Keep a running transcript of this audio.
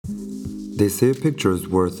They say a picture is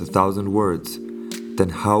worth 1,000 words, then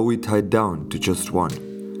how we tie it down to just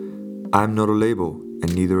one. I'm not a label,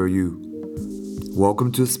 and neither are you.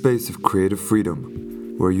 Welcome to a space of creative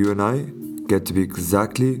freedom, where you and I get to be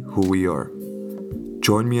exactly who we are.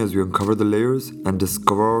 Join me as we uncover the layers and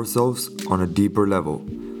discover ourselves on a deeper level.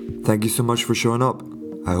 Thank you so much for showing up.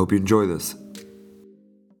 I hope you enjoy this.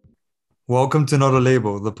 Welcome to Not a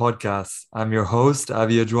Label, the podcast. I'm your host,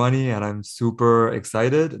 Avi Ajwani, and I'm super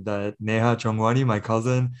excited that Neha Chongwani, my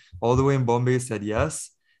cousin, all the way in Bombay, said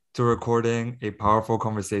yes to recording a powerful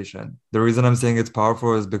conversation. The reason I'm saying it's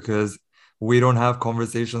powerful is because we don't have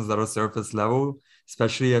conversations that are surface level.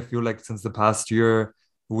 Especially, I feel like since the past year,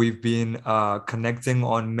 we've been connecting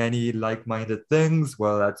on many like-minded things,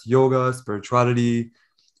 whether that's yoga, spirituality,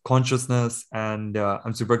 consciousness, and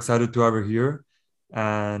I'm super excited to have her here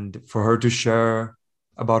and for her to share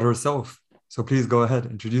about herself. So please go ahead,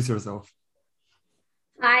 introduce yourself.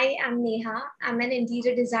 Hi, I'm Neha. I'm an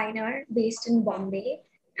interior designer based in Bombay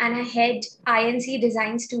and I head INC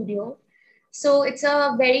Design Studio. So it's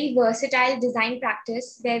a very versatile design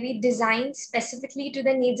practice where we design specifically to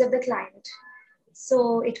the needs of the client.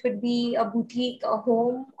 So it could be a boutique, a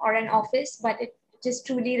home, or an office, but it just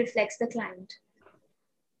truly reflects the client.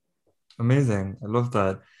 Amazing. I love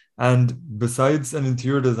that. And besides an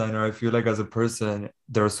interior designer, I feel like as a person,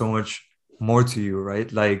 there's so much more to you,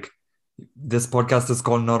 right? Like this podcast is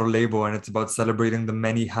called Not a Label and it's about celebrating the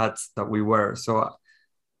many hats that we wear. So,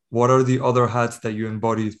 what are the other hats that you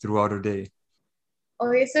embody throughout a day?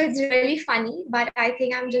 Okay, so it's really funny, but I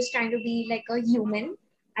think I'm just trying to be like a human.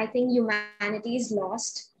 I think humanity is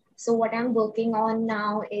lost. So what I'm working on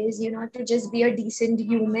now is, to just be a decent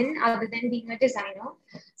human other than being a designer.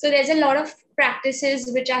 So there's a lot of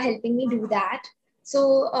practices which are helping me do that.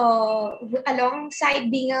 So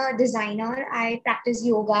alongside being a designer, I practice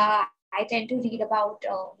yoga. I tend to read about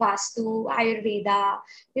Vastu, Ayurveda,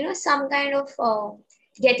 some kind of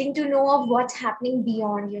getting to know of what's happening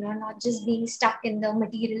beyond, not just being stuck in the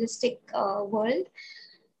materialistic world.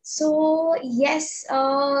 So yes,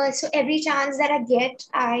 so every chance that I get,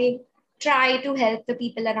 I try to help the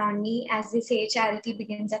people around me. As they say, charity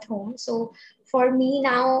begins at home. So for me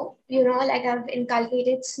now, like I've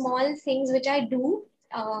inculcated small things which I do.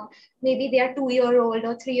 Maybe they are 2-year-old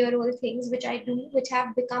or 3-year-old things which I do, which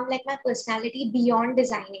have become like my personality beyond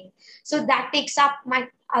designing. So that takes up my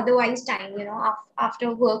otherwise time.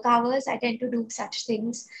 After work hours, I tend to do such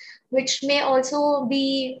things, which may also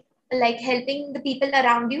be like helping the people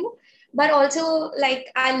around you, but also like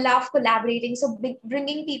I love collaborating, so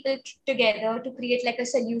bringing people together to create like a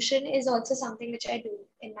solution is also something which I do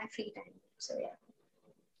in my free time. So yeah.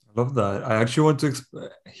 I love that. I actually want to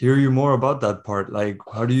hear you more about that part. Like,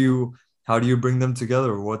 how do you bring them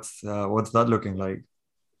together? What's that looking like?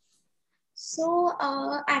 So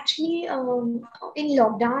actually, in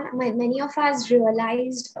lockdown, many of us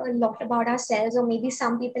realized a lot about ourselves, or maybe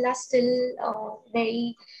some people are still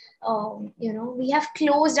very, we have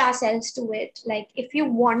closed ourselves to it. Like if you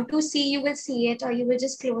want to see, you will see it, or you will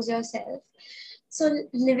just close yourself. So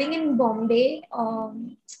living in Bombay,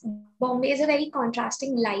 Bombay is a very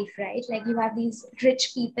contrasting life, right? Like you have these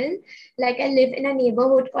rich people. Like I live in a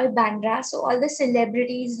neighborhood called Bandra, so all the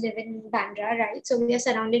celebrities live in Bandra, right? So we are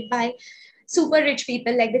surrounded by super rich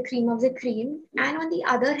people, like the cream of the cream. And on the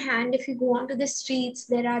other hand, if you go onto the streets,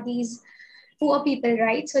 there are these poor people,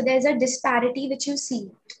 right? So there's a disparity which you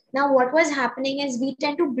see. Now, what was happening is we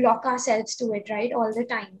tend to block ourselves to it, right, all the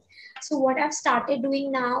time. So what I've started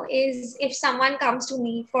doing now is if someone comes to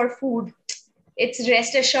me for food, it's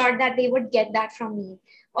rest assured that they would get that from me.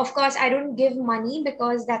 Of course, I don't give money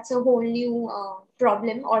because that's a whole new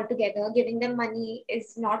problem altogether. Giving them money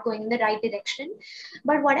is not going in the right direction.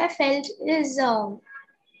 But what I felt is that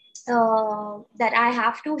I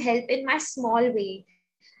have to help in my small way.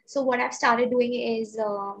 So what I've started doing is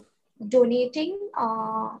donating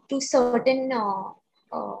to certain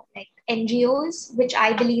like NGOs which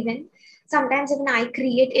I believe in. Sometimes even I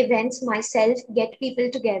create events myself, get people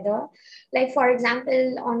together. Like for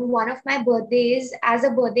example, on one of my birthdays, as a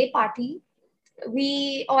birthday party,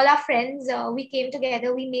 we all our friends we came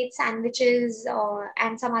together, we made sandwiches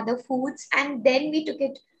and some other foods, and then we took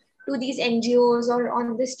it to these NGOs or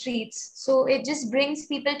on the streets, so it just brings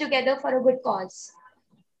people together for a good cause.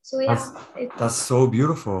 So yeah, That's that's it's so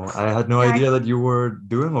beautiful. I had no yeah, idea that you were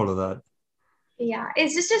doing all of that. yeah,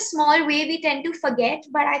 it's just a small way we tend to forget,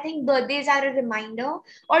 but I think birthdays are a reminder,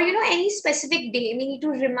 or any specific day we need to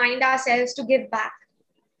remind ourselves to give back.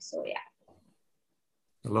 So yeah.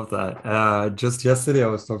 I love that. Just yesterday, I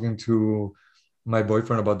was talking to my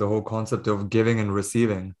boyfriend about the whole concept of giving and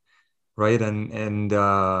receiving, right? And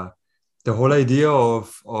the whole idea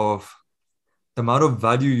of the amount of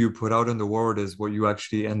value you put out in the world is what you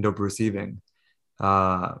actually end up receiving.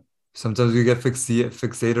 Uh, Sometimes we get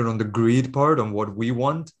fixated on the greed part, on what we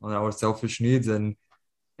want, on our selfish needs, and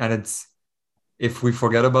it's if we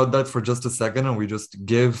forget about that for just a second and we just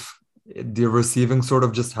give, the receiving sort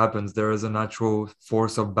of just happens. There is a natural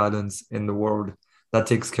force of balance in the world that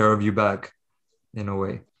takes care of you back in a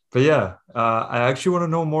way. But yeah, I actually want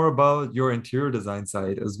to know more about your interior design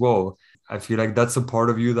side as well. I feel like that's a part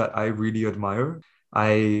of you that I really admire.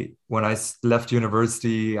 When I left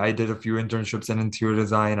university, I did a few internships in interior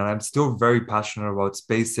design, and I'm still very passionate about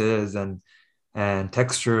spaces and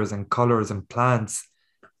textures and colors and plants.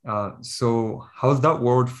 So how's that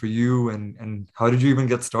world for you, and how did you even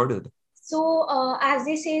get started? So, as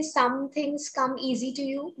they say, some things come easy to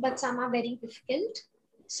you, but some are very difficult.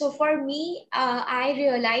 So, for me, I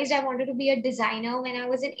realized I wanted to be a designer when I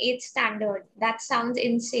was in eighth standard. That sounds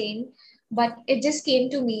insane, but it just came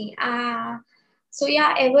to me. So,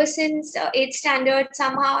 yeah, ever since eighth standard,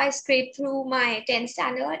 somehow I scraped through my 10th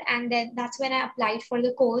standard, and then that's when I applied for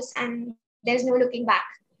the course, and there's no looking back.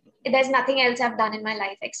 There's nothing else I've done in my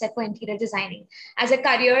life except for interior designing. As a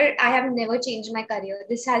career, I have never changed my career.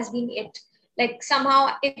 This has been it. Like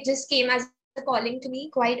somehow it just came as a calling to me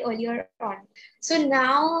quite earlier on. So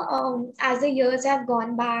now, as the years have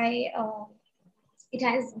gone by, it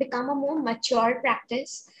has become a more mature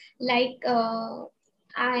practice. Like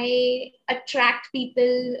I attract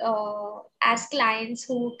people as clients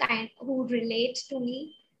who relate to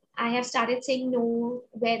me. I have started saying no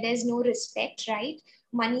where there's no respect, right?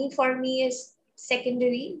 Money for me is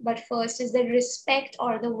secondary, but first is the respect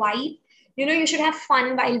or the vibe. You should have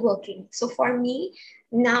fun while working. So for me,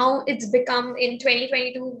 now it's become in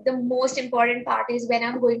 2022, the most important part is when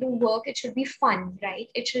I'm going to work, it should be fun, right?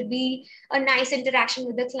 It should be a nice interaction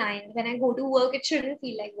with the client. When I go to work, it shouldn't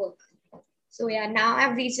feel like work. So yeah, now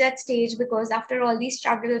I've reached that stage because after all these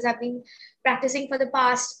struggles, I've been practicing for the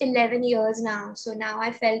past 11 years now. So now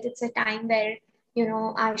I felt it's a time where,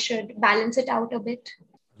 I should balance it out a bit.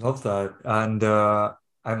 Love that. And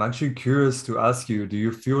I'm actually curious to ask you, do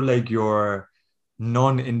you feel like your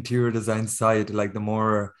non-interior design side, like the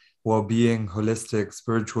more well-being, holistic,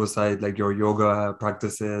 spiritual side, like your yoga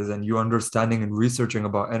practices and you understanding and researching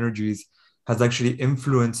about energies, has actually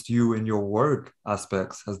influenced you in your work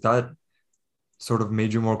aspects? Has that sort of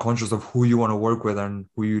made you more conscious of who you want to work with and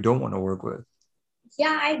who you don't want to work with?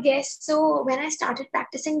 Yeah, I guess so. When I started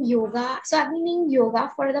practicing yoga, so I've been doing yoga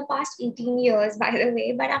for the past 18 years, by the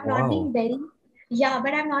way, but I've not been Wow. very, yeah,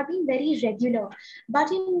 but I've not been very regular. But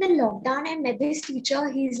in the lockdown, I met this teacher.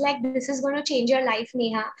 He's like, this is going to change your life,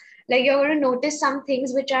 Neha. Like, you're going to notice some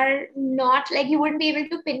things which are not like you wouldn't be able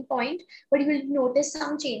to pinpoint, but you will notice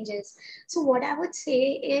some changes. So, what I would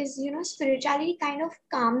say is, spirituality kind of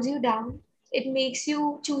calms you down. It makes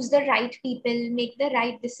you choose the right people, make the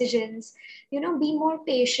right decisions, be more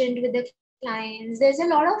patient with the clients. There's a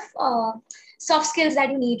lot of soft skills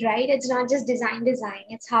that you need, right? It's not just design,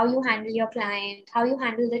 it's how you handle your client, how you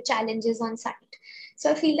handle the challenges on site. So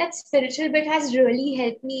I feel that spiritual bit has really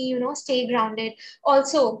helped me, stay grounded.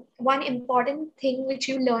 Also, one important thing which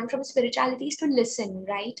you learn from spirituality is to listen,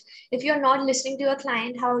 right? If you're not listening to your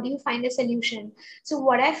client, how do you find a solution? So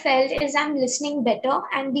what I felt is I'm listening better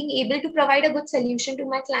and being able to provide a good solution to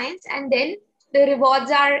my clients, and then the rewards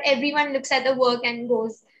are everyone looks at the work and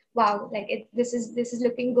goes, wow, like this is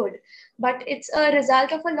looking good. But it's a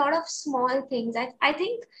result of a lot of small things. I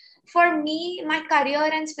think for me, my career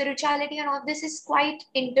and spirituality and all this is quite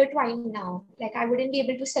intertwined now. Like I wouldn't be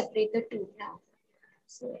able to separate the two now.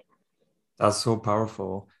 So yeah. That's so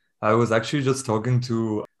powerful. I was actually just talking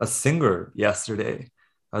to a singer yesterday.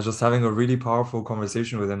 I was just having a really powerful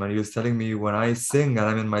conversation with him, and he was telling me when I sing and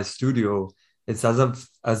I'm in my studio, it's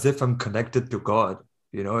as if I'm connected to God.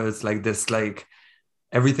 It's like this, like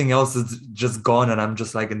everything else is just gone, and I'm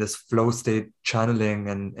just like in this flow state, channeling,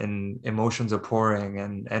 and emotions are pouring,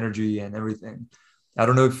 and energy and everything. I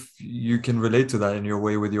don't know if you can relate to that in your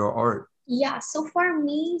way with your art. Yeah, so for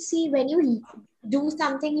me, see, when you do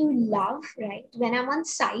something you love, right? When I'm on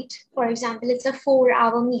site, for example, it's a 4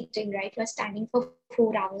 hour meeting, right? You're standing for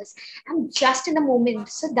 4 hours. I'm just in the moment.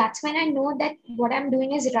 So that's when I know that what I'm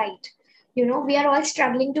doing is right. We are all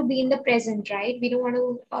struggling to be in the present, right? We don't want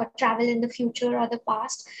to travel in the future or the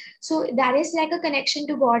past. So that is like a connection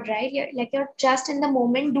to God, right? You're just in the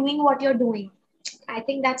moment doing what you're doing. I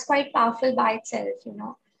think that's quite powerful by itself.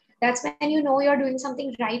 That's when you know you're doing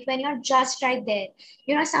something right, when you're just right there.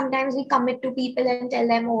 Sometimes we commit to people and tell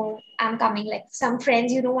them, oh, I'm coming. Like some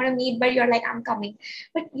friends you don't want to meet, but you're like, I'm coming.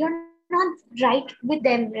 But you're not not right with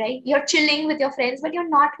them, right? You're chilling with your friends, but you're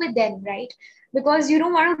not with them, right? Because you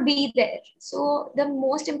don't want to be there. So the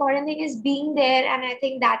most important thing is being there, and I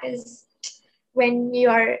think that is when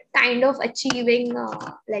you're kind of achieving,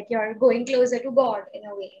 like you're going closer to God in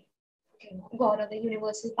a way, God or the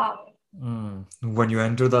universal power. When you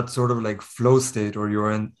enter that sort of like flow state, or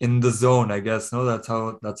you're in the zone, I guess. No, that's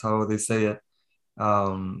how they say it.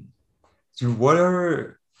 Um, so what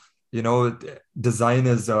are, design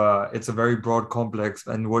is it's a very broad complex,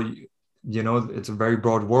 and it's a very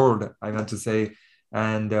broad world, I meant to say.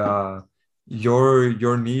 And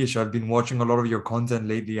your niche, I've been watching a lot of your content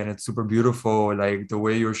lately, and it's super beautiful, like the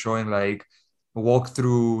way you're showing like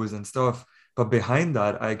walkthroughs and stuff. But behind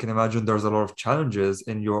that, I can imagine there's a lot of challenges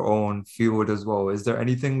in your own field as well. Is there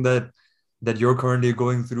anything that you're currently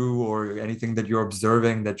going through, or anything that you're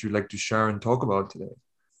observing that you'd like to share and talk about today?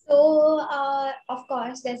 So, of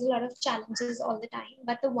course, there's a lot of challenges all the time,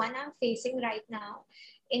 but the one I'm facing right now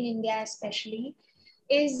in India, especially,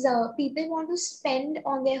 is people want to spend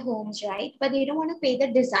on their homes, right? But they don't want to pay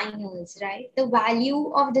the designers, right? The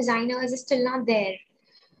value of designers is still not there.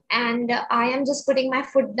 And I am just putting my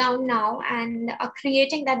foot down now and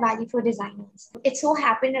creating that value for designers. It so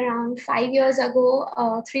happened around 5 years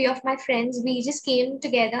ago, three of my friends, we just came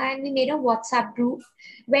together and we made a WhatsApp group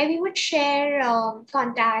where we would share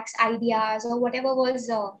contacts, ideas, or whatever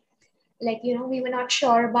was we were not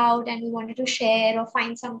sure about and we wanted to share or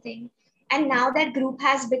find something. And now that group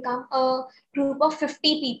has become a group of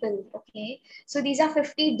 50 people. Okay, so these are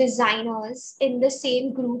 50 designers in the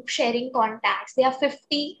same group sharing contacts. They are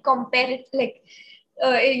 50 compare, like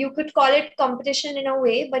you could call it competition in a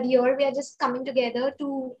way, but here we are just coming together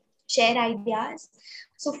to share ideas.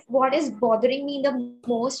 So what is bothering me the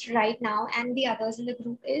most right now and the others in the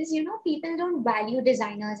group is, people don't value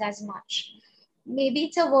designers as much. Maybe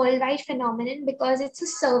it's a worldwide phenomenon because it's a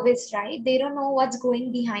service, right? They don't know what's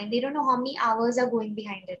going behind. They don't know how many hours are going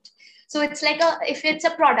behind it. So it's like if it's a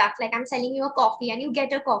product, like I'm selling you a coffee and you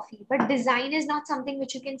get a coffee, but design is not something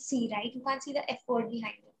which you can see, right? You can't see the effort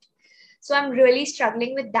behind it. So I'm really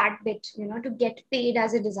struggling with that bit, to get paid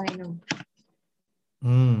as a designer.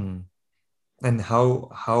 Mm. And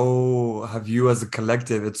how have you as a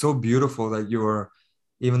collective, it's so beautiful that you're,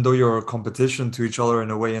 even though you're a competition to each other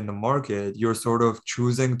in a way in the market, you're sort of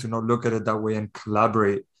choosing to not look at it that way and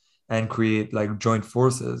collaborate and create like joint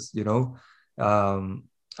forces. um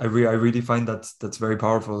I really find that's very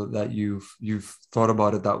powerful that you've thought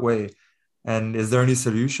about it that way. And is there any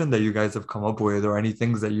solution that you guys have come up with, or any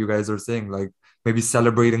things that you guys are saying, like maybe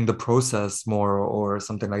celebrating the process more, or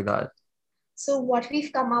something like that? So what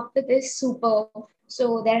we've come up with is super.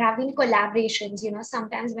 So there have been collaborations.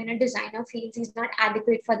 Sometimes when a designer feels he's not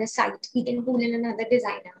adequate for the site, he can pull in another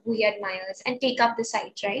designer who he admires and take up the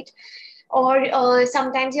site, right? Or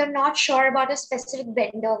sometimes you're not sure about a specific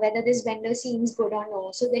vendor, whether this vendor seems good or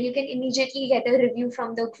no. So then you can immediately get a review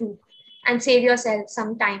from the group and save yourself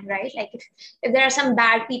some time, right? Like if there are some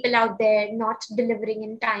bad people out there not delivering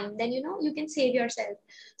in time, then you can save yourself.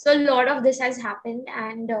 So a lot of this has happened.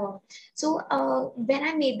 And when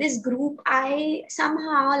I made this group, I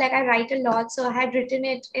somehow, like, I write a lot, so I had written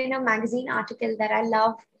it in a magazine article that I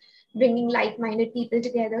love bringing like-minded people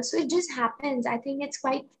together. So it just happens. I think it's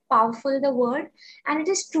quite powerful, the word, and it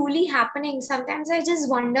is truly happening. Sometimes I just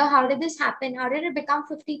wonder, how did this happen? How did it become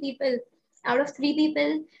 50 people out of three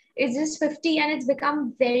people? It's just 50, and it's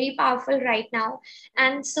become very powerful right now.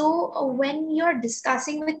 And so when you're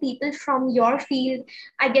discussing with people from your field,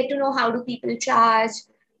 I get to know how do people charge,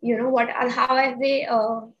 how have they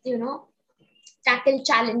tackle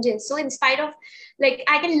challenges. So in spite of, like,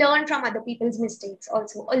 I can learn from other people's mistakes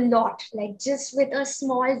also a lot. Like just with a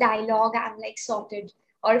small dialogue, I'm like sorted.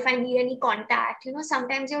 Or if I need any contact,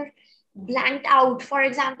 sometimes you're blanked out. For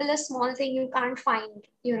example, a small thing you can't find,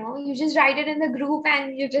 you just write it in the group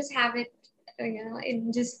and you just have it,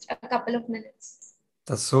 in just a couple of minutes.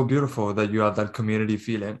 That's so beautiful that you have that community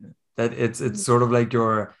feeling. That it's sort of like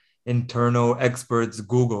your internal experts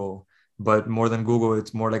Google, but more than Google,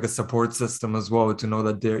 it's more like a support system as well, to know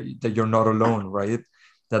that you're not alone, right?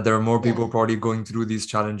 That there are more Yeah. people probably going through these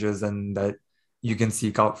challenges, and that you can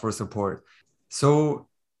seek out for support. So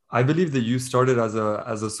I believe that you started as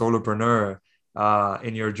a solopreneur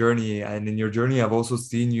in your journey, and in your journey, I've also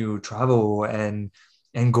seen you travel and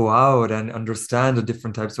go out and understand the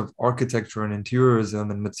different types of architecture and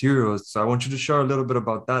interiorism and materials. So I want you to share a little bit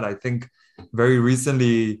about that. I think very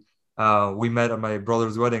recently we met at my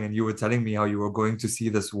brother's wedding, and you were telling me how you were going to see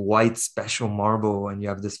this white special marble, and you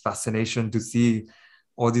have this fascination to see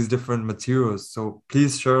all these different materials. So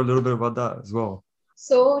please share a little bit about that as well.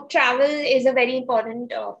 So travel is a very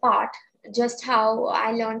important part just how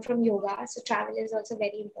I learned from yoga. So travel is also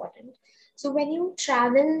very important. So when you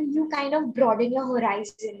travel, you kind of broaden your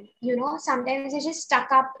horizon. Sometimes you're just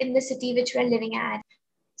stuck up in the city which we're living at.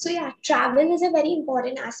 So yeah, travel is a very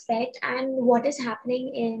important aspect. And what is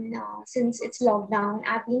happening in since it's lockdown,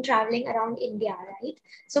 I've been traveling around India, right?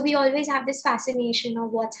 So we always have this fascination of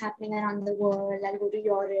what's happening around the world. I'll go to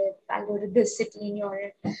Europe. I'll go to this city in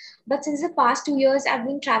Europe. But since the past 2 years, I've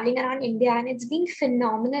been traveling around India, and it's been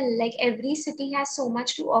phenomenal. Like every city has so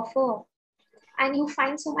much to offer, and you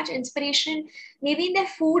find so much inspiration, maybe in their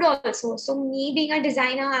food also. So me being a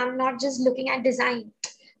designer, I'm not just looking at design.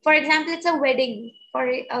 For example, it's a wedding for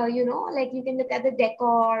like you can look at the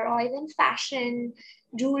decor or even fashion,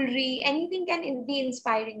 jewelry, anything can be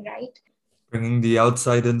inspiring, right? Bringing the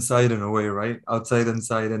outside inside in a way, right? Outside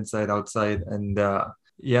inside, inside outside, and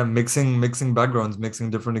yeah, mixing backgrounds, mixing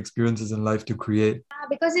different experiences in life to create.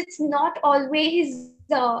 Because it's not always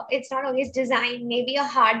design. Maybe a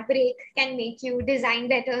heartbreak can make you design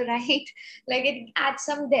better, right? Like it adds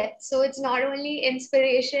some depth. So it's not only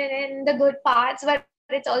inspiration in the good parts, but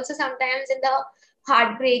it's also sometimes in the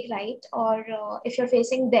heartbreak, right? Or if you're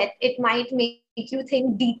facing death, it might make you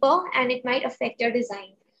think deeper, and it might affect your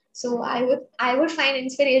design. So I would find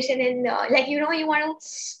inspiration in like you want to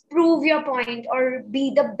prove your point or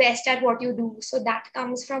be the best at what you do. So that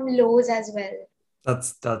comes from lows as well.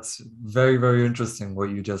 That's very, very interesting what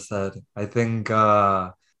you just said. I think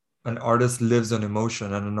an artist lives on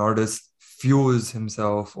emotion, and an artist fuels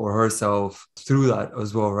himself or herself through that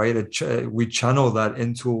as well, right? We channel that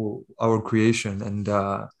into our creation, and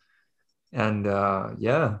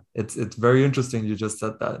yeah, it's very interesting you just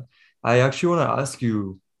said that. I actually want to ask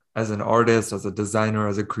you, as an artist, as a designer,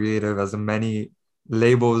 as a creative, as a many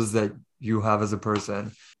labels that you have as a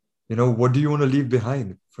person, what do you want to leave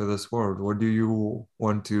behind for this world?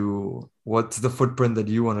 What's the footprint that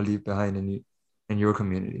you want to leave behind in your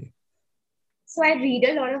community? So I read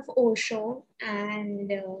a lot of Osho,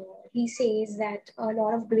 and he says that a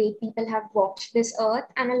lot of great people have walked this earth,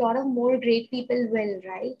 and a lot of more great people will,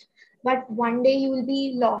 right? But one day you will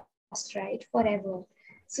be lost, right, forever.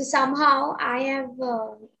 So somehow I have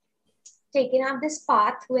taken up this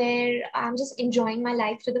path where I'm just enjoying my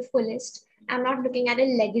life to the fullest. I'm not looking at a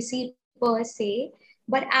legacy per se,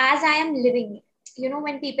 but as I am living,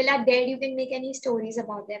 when people are dead, you can make any stories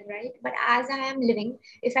about them, right? But as I am living,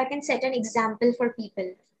 if I can set an example for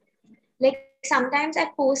people, like sometimes I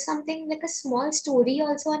post something like a small story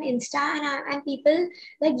also on Insta, and people,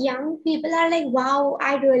 like young people, are like, wow,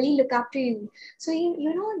 I really look up to you. So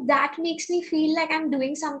that makes me feel like I'm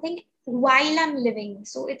doing something while I'm living.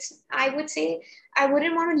 So I would say I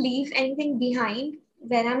wouldn't want to leave anything behind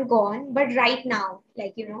when I'm gone, but right now,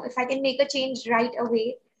 like if I can make a change right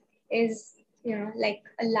away, is like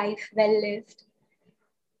a life well lived.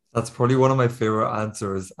 That's probably one of my favorite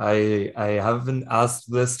answers. I haven't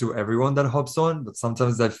asked this to everyone that hops on, but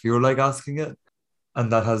sometimes I feel like asking it.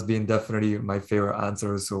 And that has been definitely my favorite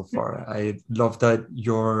answer so far. I love that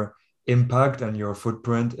your impact and your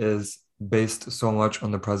footprint is based so much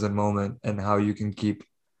on the present moment and how you can keep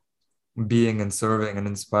being and serving and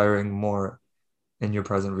inspiring more in your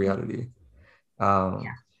present reality. Yeah, Um,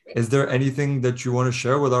 very is there true. anything that you want to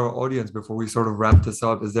share with our audience before we sort of wrap this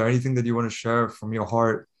up? Is there anything that you want to share from your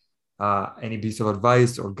heart? Any piece of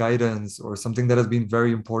advice or guidance or something that has been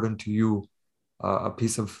very important to you, a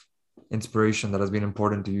piece of inspiration that has been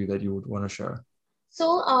important to you that you would want to share?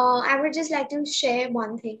 So I would just like to share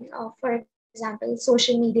one thing. For example,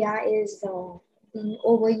 social media is being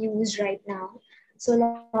overused right now. So a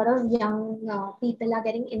lot of young people are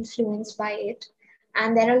getting influenced by it,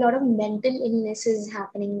 and there are a lot of mental illnesses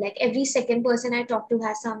happening. Like every second person I talk to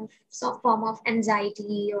has some form of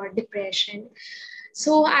anxiety or depression.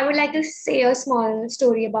 So I would like to say a small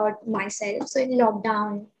story about myself. So in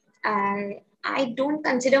lockdown, I don't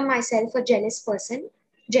consider myself a jealous person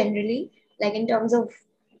generally, like in terms of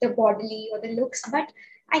the bodily or the looks, but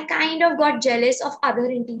I kind of got jealous of other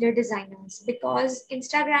interior designers because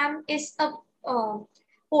Instagram is a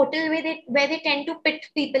portal where they tend to pit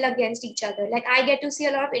people against each other. Like I get to see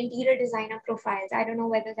a lot of interior designer profiles. I don't know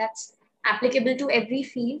whether that's applicable to every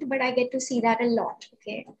field, but I get to see that a lot.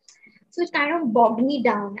 Okay, so it kind of bogged me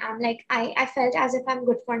down. I felt as if I'm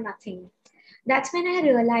good for nothing. That's when I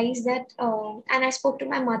realized that, and I spoke to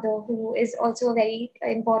my mother, who is also a very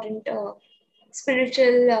important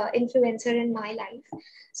spiritual influencer in my life.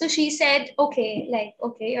 So she said, okay, like,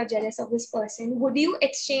 okay, you're jealous of this person. Would you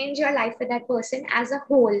exchange your life with that person as a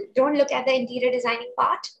whole? Don't look at the interior designing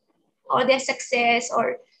part or their success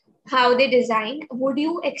or how they design. Would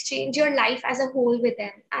you exchange your life as a whole with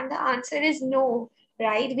them? And the answer is no,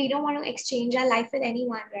 right? We don't want to exchange our life with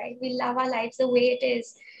anyone, right? We love our lives the way it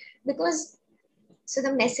is. Because so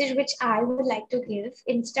the message which I would like to give,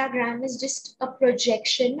 Instagram is just a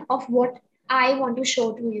projection of what I want to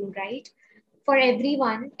show to you, right? For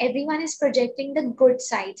everyone is projecting the good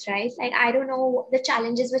sides, right? Like I don't know the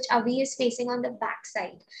challenges which Avi is facing on the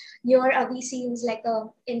backside. Your Avi seems like a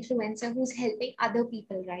influencer who's helping other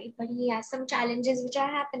people, right? But he has some challenges which are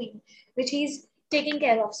happening, which he's taking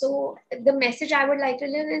care of. So the message I would like to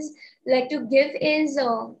live is like to give is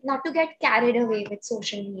not to get carried away with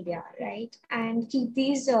social media, right? And keep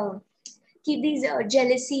these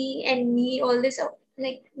jealousy, envy, all this,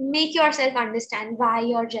 like make yourself understand why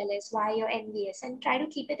you're jealous, why you're envious, and try to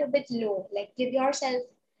keep it a bit low. Like give yourself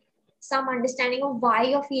some understanding of why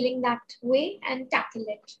you're feeling that way and tackle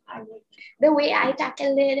it. The way I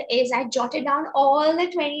tackled it is I jotted down all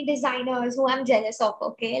the 20 designers who I'm jealous of.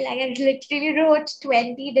 Okay, like I literally wrote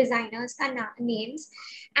 20 designers names,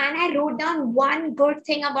 and I wrote down one good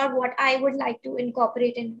thing about what I would like to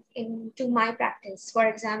incorporate into my practice. For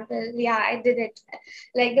example, yeah, I did it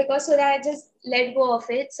like because so that I just let go of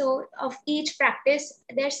it. So of each practice,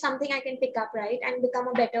 there's something I can pick up, right, and become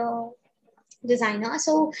a better designer.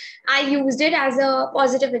 So I used it as a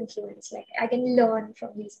positive influence. Like I can learn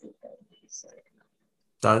from these people. So,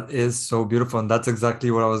 That is so beautiful. And that's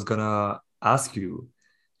exactly what I was gonna ask you.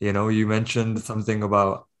 You know, you mentioned something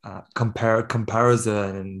about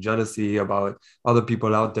comparison and jealousy about other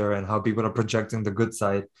people out there and how people are projecting the good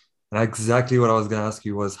side. And exactly what I was gonna ask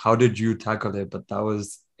you was how did you tackle it? But that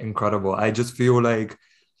was incredible. I just feel like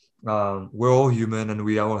we're all human and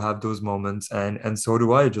we all have those moments, and so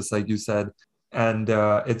do I, just like you said. And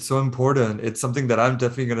it's so important. It's something that I'm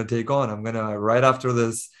definitely gonna take on. I'm gonna right after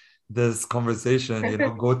this conversation, you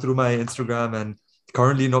know, go through my Instagram and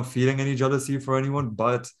currently not feeling any jealousy for anyone,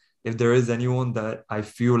 but if there is anyone that I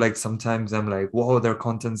feel like sometimes I'm like, whoa, their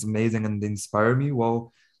content's amazing and they inspire me,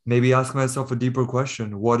 well, maybe ask myself a deeper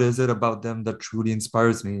question. What is it about them that truly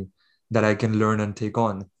inspires me that I can learn and take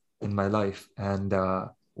on in my life? And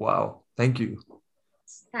wow, thank you.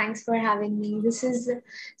 thanks for having me. This is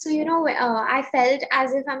so I felt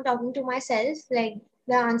as if I'm talking to myself. Like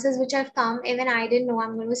the answers which have come, even I didn't know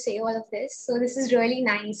I'm going to say all of this. So this is really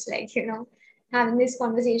nice. Like having this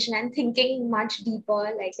conversation and thinking much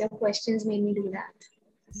deeper. Like your questions made me do that.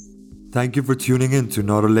 Thank you for tuning in to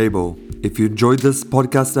Not a Label. If you enjoyed this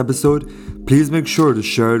podcast episode, please make sure to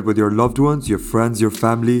share it with your loved ones, your friends, your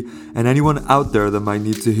family, and anyone out there that might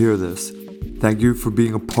need to hear this. Thank you for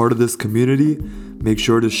being a part of this community. Make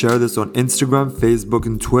sure to share this on Instagram, Facebook,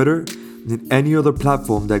 and Twitter, and any other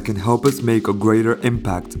platform that can help us make a greater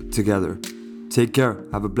impact together. Take care.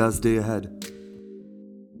 Have a blessed day ahead.